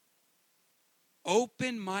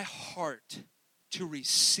 open my heart to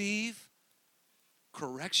receive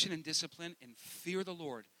correction and discipline and fear the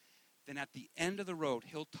Lord than at the end of the road,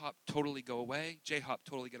 Hilltop totally go away, J-Hop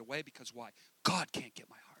totally get away, because why? God can't get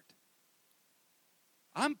my heart.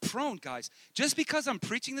 I'm prone, guys. Just because I'm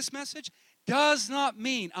preaching this message does not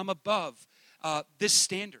mean I'm above this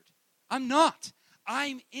standard. I'm not.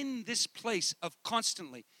 I'm in this place of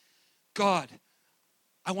constantly, God,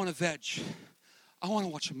 I want to veg. I want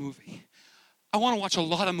to watch a movie. I want to watch a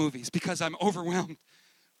lot of movies because I'm overwhelmed.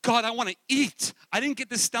 God, I want to eat. I didn't get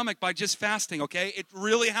this stomach by just fasting, okay? It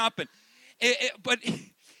really happened. But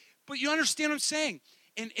you understand what I'm saying?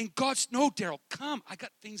 And God's, no, Daryl, come. I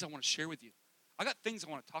got things I want to share with you. I got things I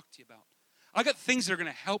want to talk to you about. I got things that are going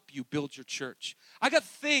to help you build your church. I got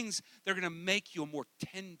things that are going to make you a more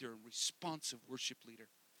tender and responsive worship leader.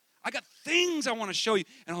 I got things I want to show you.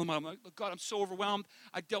 And I'm like, God, I'm so overwhelmed.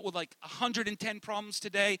 I dealt with like 110 problems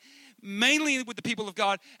today, mainly with the people of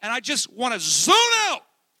God, and I just want to zone out.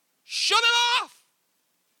 Shut it off.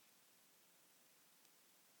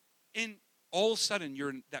 And all of a sudden, you're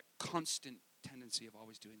in that constant tendency of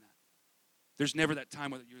always doing that. There's never that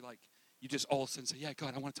time where you're like, you just all of a sudden say, yeah,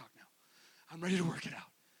 God, I want to talk now. I'm ready to work it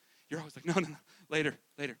out. You're always like, no. Later.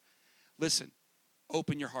 Listen,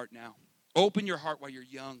 open your heart now. Open your heart while you're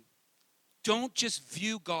young. Don't just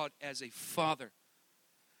view God as a father.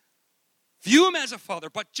 View him as a father,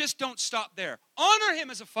 but just don't stop there. Honor him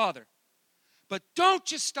as a father, but don't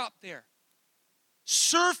just stop there.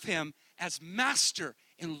 Serve him as master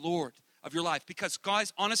and Lord of your life. Because,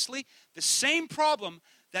 guys, honestly, the same problem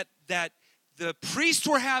that the priests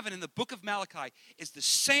were having in the book of Malachi is the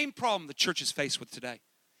same problem the church is faced with today.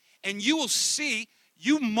 And you will see,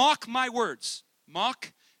 you mock my words.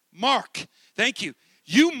 Mark. Thank you.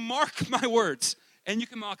 You mark my words. And you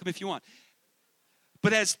can mock them if you want.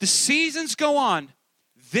 But as the seasons go on,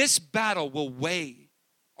 this battle will weigh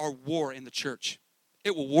our war in the church.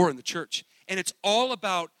 It will war in the church. And it's all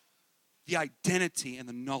about the identity and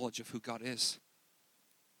the knowledge of who God is.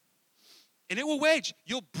 And it will wage.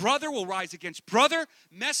 Your brother will rise against brother.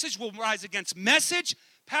 Message will rise against message.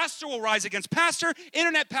 Pastor will rise against pastor.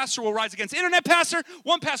 Internet pastor will rise against internet pastor.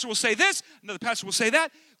 One pastor will say this. Another pastor will say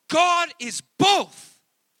that. God is both.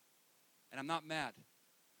 And I'm not mad.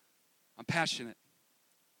 I'm passionate.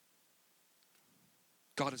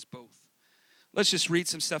 God is both. Let's just read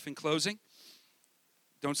some stuff in closing.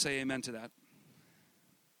 Don't say amen to that.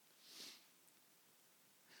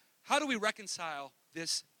 How do we reconcile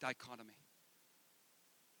this dichotomy?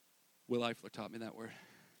 Will Eifler taught me that word.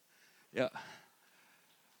 Yeah.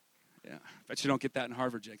 Yeah, bet you don't get that in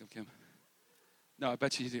Harvard, Jacob Kim. No, I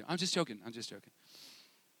bet you do. I'm just joking.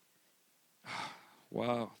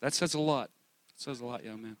 Wow, that says a lot. It says a lot,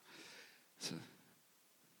 young man. So,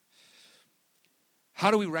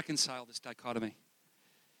 how do we reconcile this dichotomy?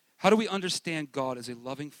 How do we understand God as a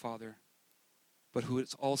loving Father, but who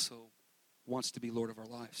is also wants to be Lord of our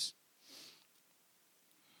lives?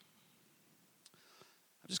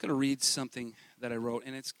 I'm just going to read something that I wrote,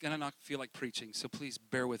 and it's going to not feel like preaching, so please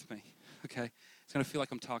bear with me, okay? It's going to feel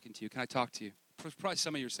like I'm talking to you. Can I talk to you? Probably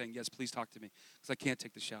some of you are saying, yes, please talk to me, because I can't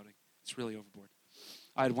take the shouting. It's really overboard.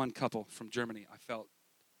 I had one couple from Germany.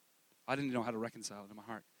 I didn't know how to reconcile it in my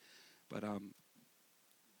heart. But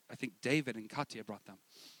I think David and Katya brought them.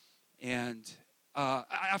 And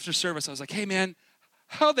after service, I was like, hey, man,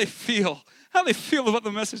 how they feel about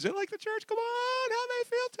the message. They like the church? Come on, how they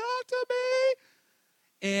feel? Talk to me.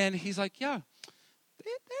 And he's like, yeah,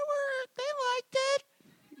 they liked it,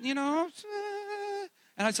 you know.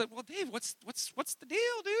 And I said, well, Dave, what's the deal,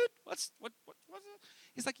 dude? What's it?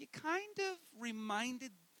 He's like, you kind of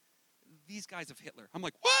reminded these guys of Hitler. I'm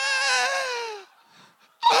like, what?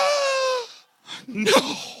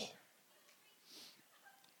 No.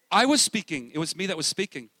 I was speaking. It was me that was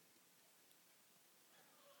speaking.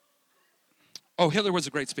 Oh, Hitler was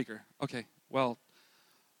a great speaker. Okay, well,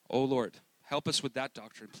 oh, Lord, help us with that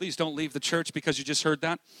doctrine. Please don't leave the church because you just heard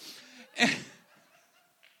that.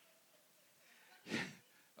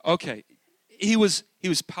 Okay, he was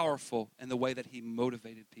powerful in the way that he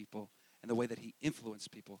motivated people and the way that he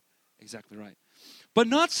influenced people. Exactly right. But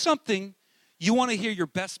not something you want to hear your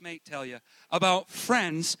best mate tell you about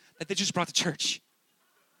friends that they just brought to church.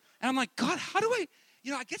 And I'm like, God, how do I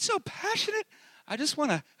get so passionate. I just want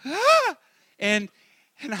to, and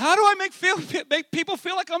how do I make people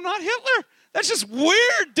feel like I'm not Hitler? That's just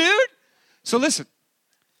weird, dude. So listen,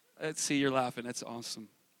 let's see, you're laughing. That's awesome.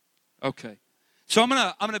 Okay. So I'm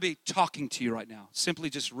gonna be talking to you right now, simply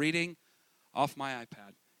just reading off my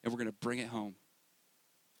iPad, and we're gonna bring it home.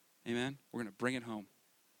 Amen. We're gonna bring it home.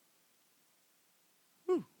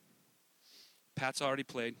 Whew. Pat's already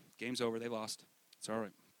played. Game's over. They lost. It's all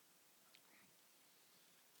right.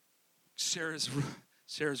 Sarah's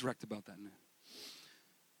wrecked about that now.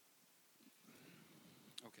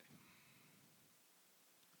 Okay.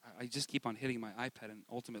 I just keep on hitting my iPad and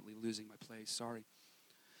ultimately losing my place. Sorry.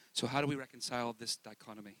 So how do we reconcile this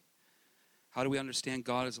dichotomy? How do we understand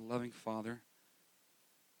God as a loving Father,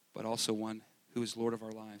 but also one who is Lord of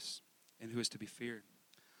our lives and who is to be feared?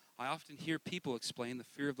 I often hear people explain the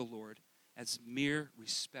fear of the Lord as mere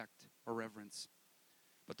respect or reverence.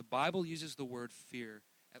 But the Bible uses the word fear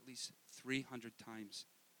at least 300 times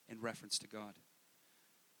in reference to God.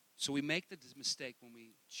 So we make the mistake when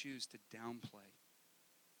we choose to downplay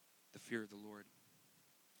the fear of the Lord.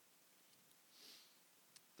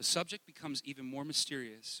 The subject becomes even more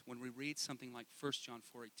mysterious when we read something like 1 John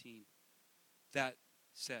 4:18 that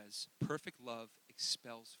says, perfect love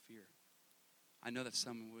expels fear. I know that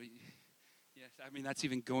yes, I mean, that's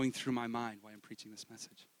even going through my mind while I'm preaching this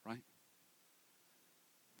message, right?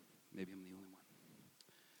 Maybe I'm the only one.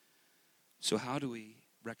 So how do we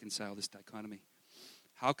reconcile this dichotomy?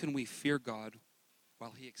 How can we fear God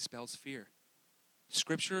while he expels fear?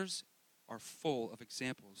 Scriptures are full of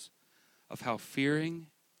examples of how fearing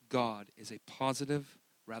God is a positive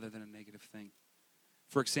rather than a negative thing.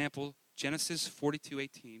 For example, Genesis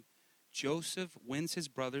 42:18, Joseph wins his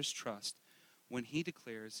brother's trust when he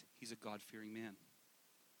declares he's a God-fearing man.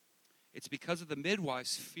 It's because of the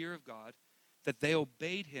midwife's fear of God that they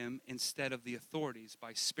obeyed him instead of the authorities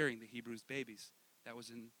by sparing the Hebrews' babies. That was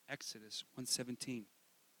in Exodus 1:17.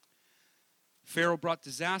 Pharaoh brought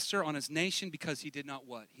disaster on his nation because he did not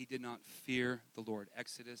what? He did not fear the Lord.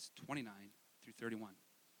 Exodus 29-31.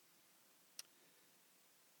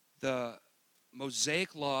 The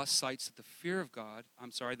Mosaic law cites the fear of God.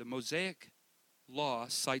 The Mosaic law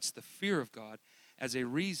cites the fear of God as a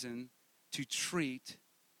reason to treat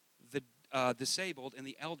the disabled and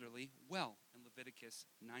the elderly well in Leviticus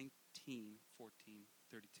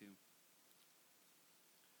 19:14-32.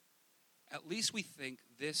 At least we think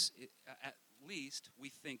that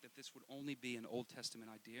this would only be an Old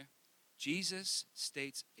Testament idea. Jesus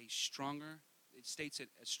states it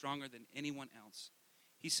as stronger than anyone else.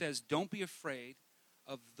 He says, don't be afraid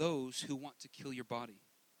of those who want to kill your body.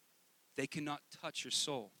 They cannot touch your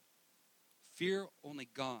soul. Fear only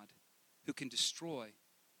God, who can destroy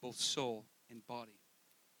both soul and body.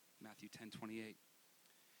 Matthew 10:28.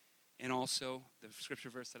 And also, the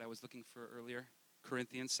scripture verse that I was looking for earlier, 2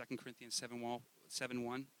 Corinthians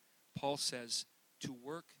 7:1, Paul says, to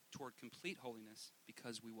work toward complete holiness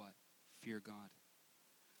because we what? Fear God.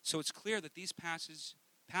 So it's clear that these passages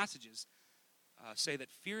passages say that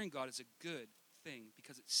fearing God is a good thing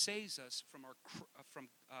because it saves us from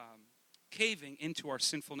caving into our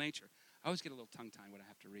sinful nature. I always get a little tongue-tied when I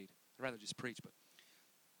have to read. I'd rather just preach. But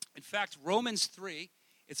in fact, Romans 3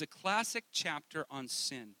 is a classic chapter on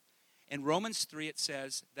sin. In Romans 3, it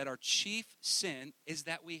says that our chief sin is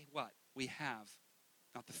that we what? We have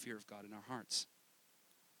not the fear of God in our hearts.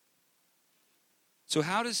 So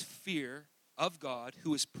how does fear of God,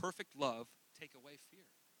 who is perfect love, take away fear?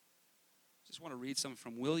 Just want to read something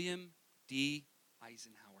from William D.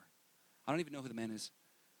 Eisenhower. I don't even know who the man is.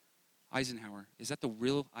 Eisenhower. Is that the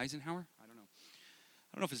real Eisenhower? I don't know.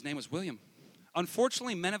 I don't know if his name was William.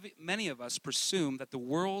 Unfortunately, many of us presume that the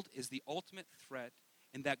world is the ultimate threat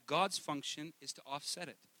and that God's function is to offset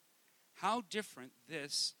it. How different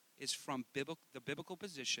this is from the biblical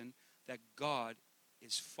position that God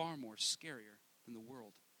is far more scarier than the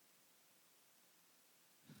world.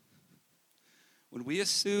 When we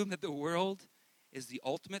assume that the world is the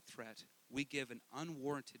ultimate threat, we give an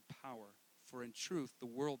unwarranted power, for in truth, the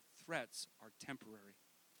world threats are temporary.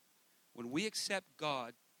 When we accept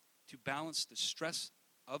God to balance the stress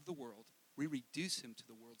of the world, we reduce him to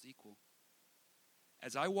the world's equal.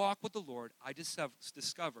 As I walk with the Lord, I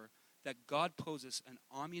discover that God poses an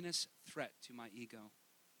ominous threat to my ego,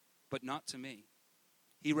 but not to me.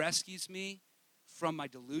 He rescues me from my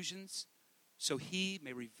delusions so he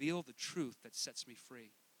may reveal the truth that sets me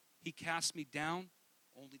free. He casts me down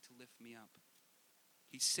only to lift me up.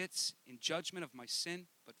 He sits in judgment of my sin,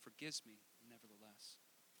 but forgives me nevertheless.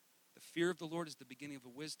 The fear of the Lord is the beginning of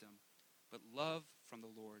wisdom, but love from the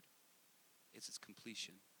Lord is its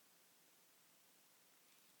completion.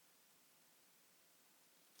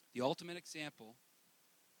 The ultimate example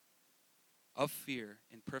of fear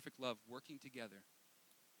and perfect love working together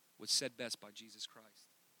was said best by Jesus Christ.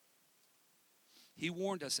 He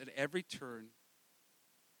warned us at every turn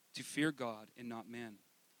to fear God and not man.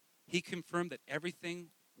 He confirmed that everything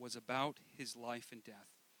was about his life and death.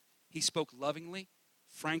 He spoke lovingly,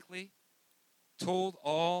 frankly, told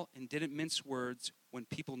all and didn't mince words when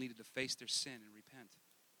people needed to face their sin and repent.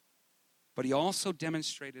 But he also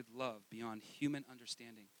demonstrated love beyond human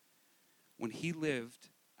understanding. When he lived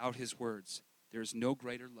out his words, there is no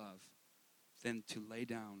greater love than to lay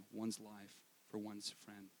down one's life for one's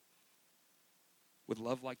friend. With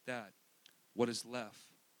love like that, what is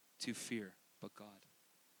left to fear but God?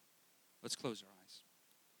 Let's close our eyes.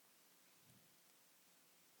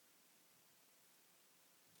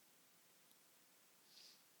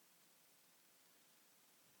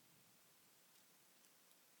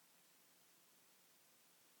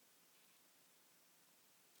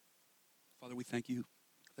 Father, we thank you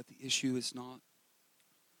that the issue is not,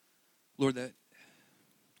 Lord, that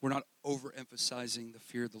we're not overemphasizing the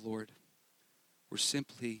fear of the Lord. We're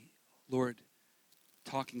simply, Lord,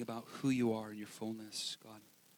 talking about who you are in your fullness, God.